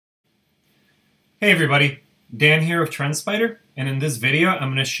Hey everybody, Dan here of TrendSpider, and in this video I'm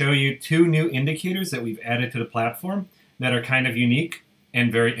going to show you two new indicators that we've added to the platform that are kind of unique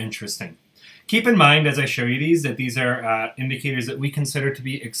and very interesting. Keep in mind as I show you these that these are indicators that we consider to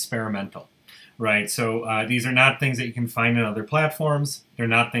be experimental, right? So these are not things that you can find in other platforms. They're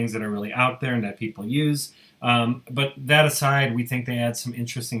not things that are really out there and that people use. But that aside, we think they add some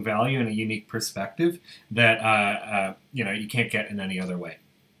interesting value and a unique perspective that you can't get in any other way.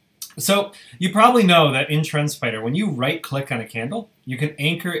 So you probably know that in TrendSpider, when you right-click on a candle, you can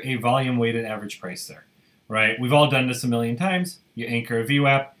anchor a volume-weighted average price there, right? We've all done this a million times. You anchor a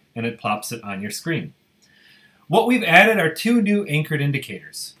VWAP, and it plops it on your screen. What we've added are two new anchored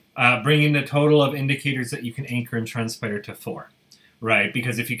indicators, bringing the total of indicators that you can anchor in TrendSpider to 4, right?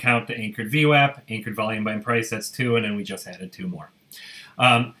 Because if you count the anchored VWAP, anchored volume by price, that's 2, and then we just added 2 more.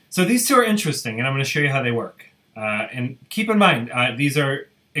 So these two are interesting, and I'm going to show you how they work. And keep in mind, these are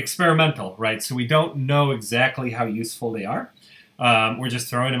experimental, right? So we don't know exactly how useful they are. We're just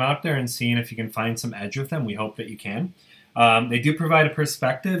throwing them out there and seeing if you can find some edge with them. We hope that you can. They do provide a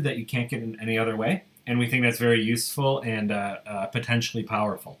perspective that you can't get in any other way, and we think that's very useful and potentially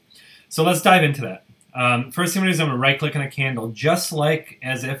powerful. So let's dive into that. First thing I'm going to do is I'm going to right-click on a candle, just like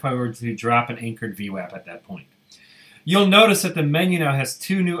as if I were to drop an anchored VWAP at that point. You'll notice that the menu now has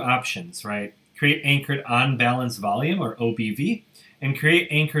two new options, right? Create anchored on-balance volume, or OBV, and create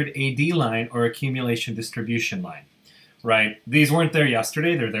anchored AD line, or accumulation distribution line, right? These weren't there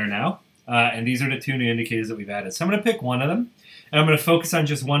yesterday, they're there now, and these are the two new indicators that we've added. So I'm going to pick one of them, and I'm going to focus on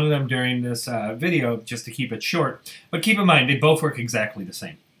just one of them during this video, just to keep it short, but keep in mind, they both work exactly the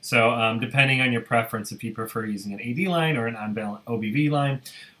same. So depending on your preference, if you prefer using an AD line or an on-balance OBV line,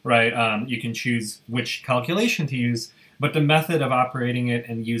 right, you can choose which calculation to use, but the method of operating it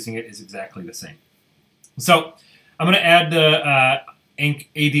and using it is exactly the same. So I'm going to add the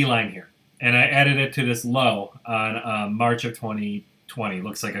AD line here, and I added it to this low on March of 2020.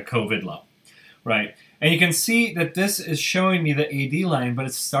 Looks like a COVID low, right? And you can see that this is showing me the AD line, but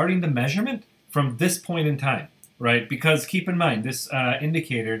it's starting the measurement from this point in time, right? Because keep in mind, this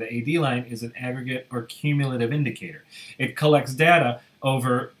indicator, the AD line, is an aggregate or cumulative indicator. It collects data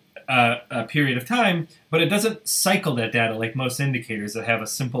over a period of time, but it doesn't cycle that data like most indicators that have a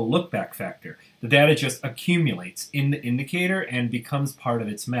simple look-back factor. The data just accumulates in the indicator and becomes part of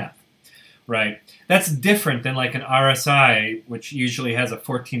its math, right? That's different than like an RSI, which usually has a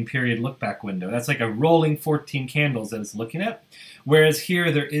 14-period look-back window. That's like a rolling 14 candles that it's looking at, whereas here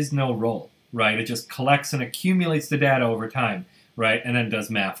there is no roll, right? It just collects and accumulates the data over time, right, and then does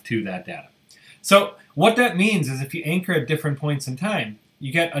math to that data. So what that means is if you anchor at different points in time,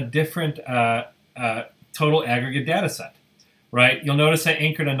 you get a different total aggregate data set, right? You'll notice I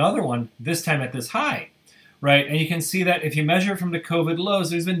anchored another one, this time at this high, right? And you can see that if you measure from the COVID lows,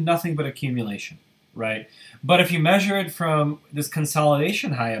 there's been nothing but accumulation, right? But if you measure it from this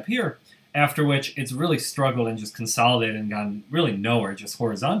consolidation high up here, after which it's really struggled and just consolidated and gone really nowhere, just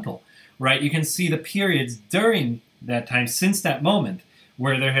horizontal, right? You can see the periods during that time, since that moment,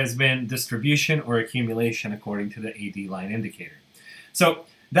 where there has been distribution or accumulation according to the AD line indicator. So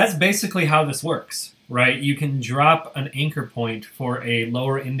that's basically how this works, right? You can drop an anchor point for a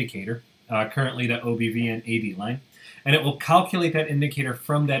lower indicator, currently the OBV and AD line, and it will calculate that indicator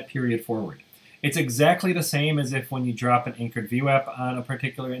from that period forward. It's exactly the same as if when you drop an anchored VWAP on a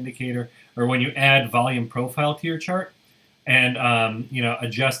particular indicator, or when you add volume profile to your chart and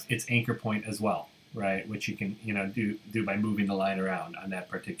adjust its anchor point as well, right? Which you can do by moving the line around on that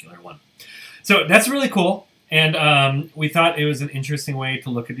particular one. So that's really cool. And we thought it was an interesting way to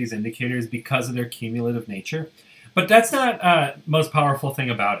look at these indicators because of their cumulative nature. But that's not the most powerful thing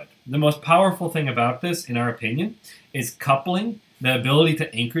about it. The most powerful thing about this, in our opinion, is coupling the ability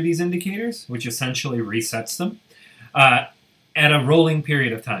to anchor these indicators, which essentially resets them, at a rolling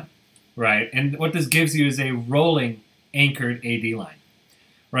period of time, right? And what this gives you is a rolling anchored AD line,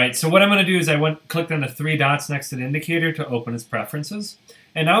 right? So what I'm going to do is I clicked on the 3 dots next to the indicator to open its preferences.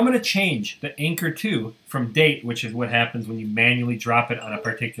 And now I'm going to change the anchor to from date, which is what happens when you manually drop it on a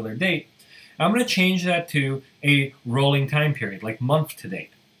particular date. I'm going to change that to a rolling time period, like month to date.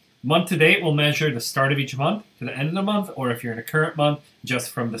 Month to date will measure the start of each month to the end of the month, or if you're in a current month,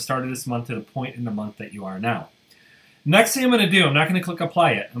 just from the start of this month to the point in the month that you are now. Next thing I'm going to do, I'm not going to click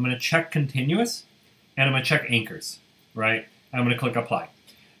apply yet. I'm going to check continuous, and I'm going to check anchors, right? I'm going to click apply.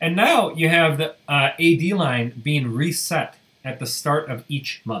 And now you have the AD line being reset at the start of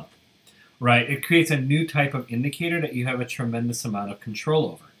each month, right? It creates a new type of indicator that you have a tremendous amount of control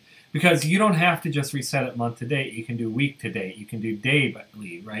over. Because you don't have to just reset it month to date. You can do week to date. You can do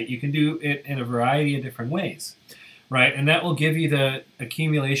daily, right? You can do it in a variety of different ways, right? And that will give you the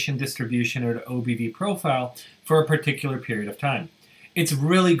accumulation, distribution, or the OBV profile for a particular period of time. It's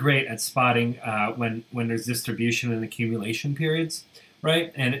really great at spotting when there's distribution and accumulation periods,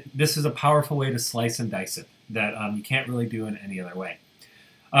 right? And this is a powerful way to slice and dice it that you can't really do in any other way.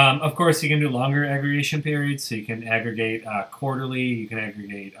 Of course, you can do longer aggregation periods, so you can aggregate quarterly, you can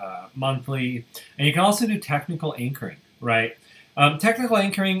aggregate monthly, and you can also do technical anchoring, right? Technical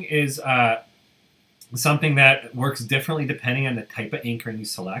anchoring is something that works differently depending on the type of anchoring you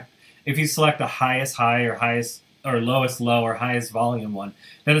select. If you select the highest high or lowest low or highest volume one,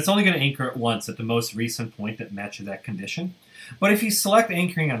 then it's only going to anchor it once at the most recent point that matches that condition. But if you select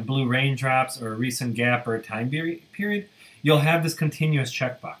anchoring on blue raindrops or a recent gap or a time period, you'll have this continuous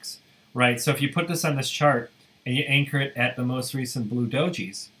checkbox, right? So if you put this on this chart and you anchor it at the most recent blue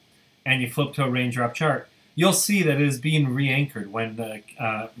dojis and you flip to a raindrop chart, you'll see that it is being re-anchored when the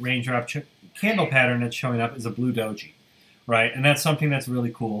raindrop candle pattern that's showing up is a blue doji, right? And that's something that's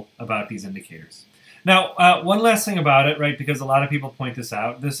really cool about these indicators. Now, one last thing about it, right, because a lot of people point this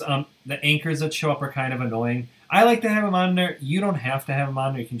out, the anchors that show up are kind of annoying. I like to have them on there. You don't have to have them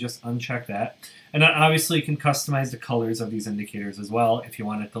on there. You can just uncheck that. And then obviously you can customize the colors of these indicators as well if you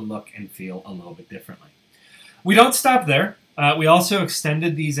want it to look and feel a little bit differently. We don't stop there. We also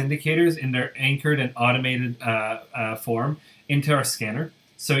extended these indicators in their anchored and automated form into our scanner.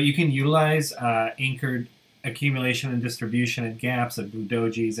 So you can utilize anchored accumulation and distribution at gaps, at blue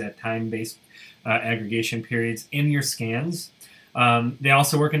dojis, at time-based aggregation periods in your scans. They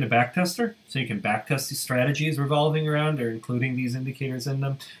also work in the backtester, so you can backtest these strategies revolving around or including these indicators in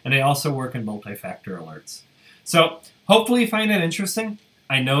them. And they also work in multi-factor alerts. So hopefully you find it interesting.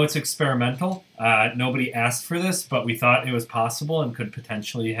 I know it's experimental. Nobody asked for this, but we thought it was possible and could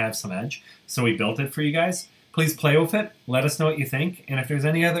potentially have some edge. So we built it for you guys. Please play with it. Let us know what you think. And if there's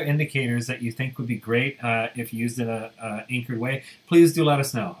any other indicators that you think would be great if used in an anchored way, please do let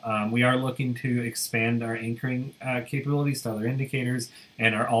us know. We are looking to expand our anchoring capabilities to other indicators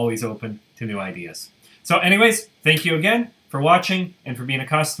and are always open to new ideas. So anyways, thank you again for watching and for being a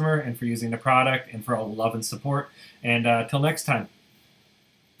customer and for using the product and for all the love and support. And till next time.